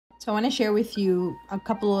So I want to share with you a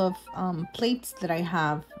couple of plates that I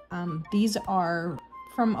have. These are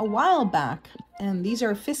from a while back, and these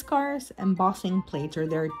are Fiskars Embossing Plates, or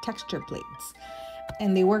they're texture plates,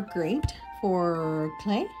 and they work great for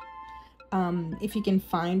clay. If you can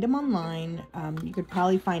find them online, you could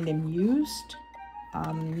probably find them used.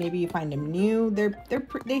 Maybe you find them new.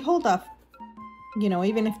 They hold up. You know,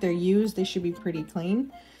 even if they're used, they should be pretty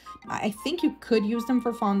clean. I think you could use them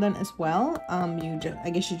for fondant as well.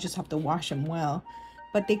 I guess you just have to wash them well.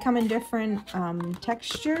 But they come in different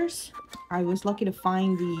textures. I was lucky to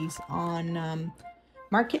find these on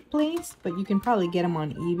Marketplace, but you can probably get them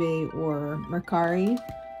on eBay or Mercari.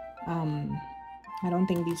 I don't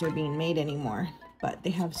think these are being made anymore, but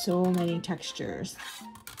they have so many textures.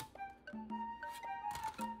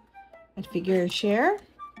 I'd figure a share.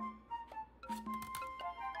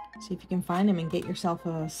 See if you can find them and get yourself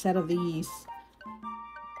a set of these.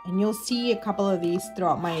 And you'll see a couple of these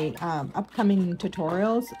throughout my upcoming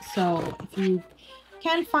tutorials. So if you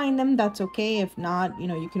can find them, that's okay. If not, you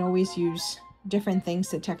know, you can always use different things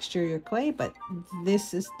to texture your clay, but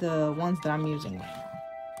this is the ones that I'm using right now.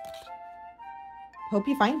 Hope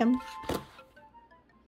you find them.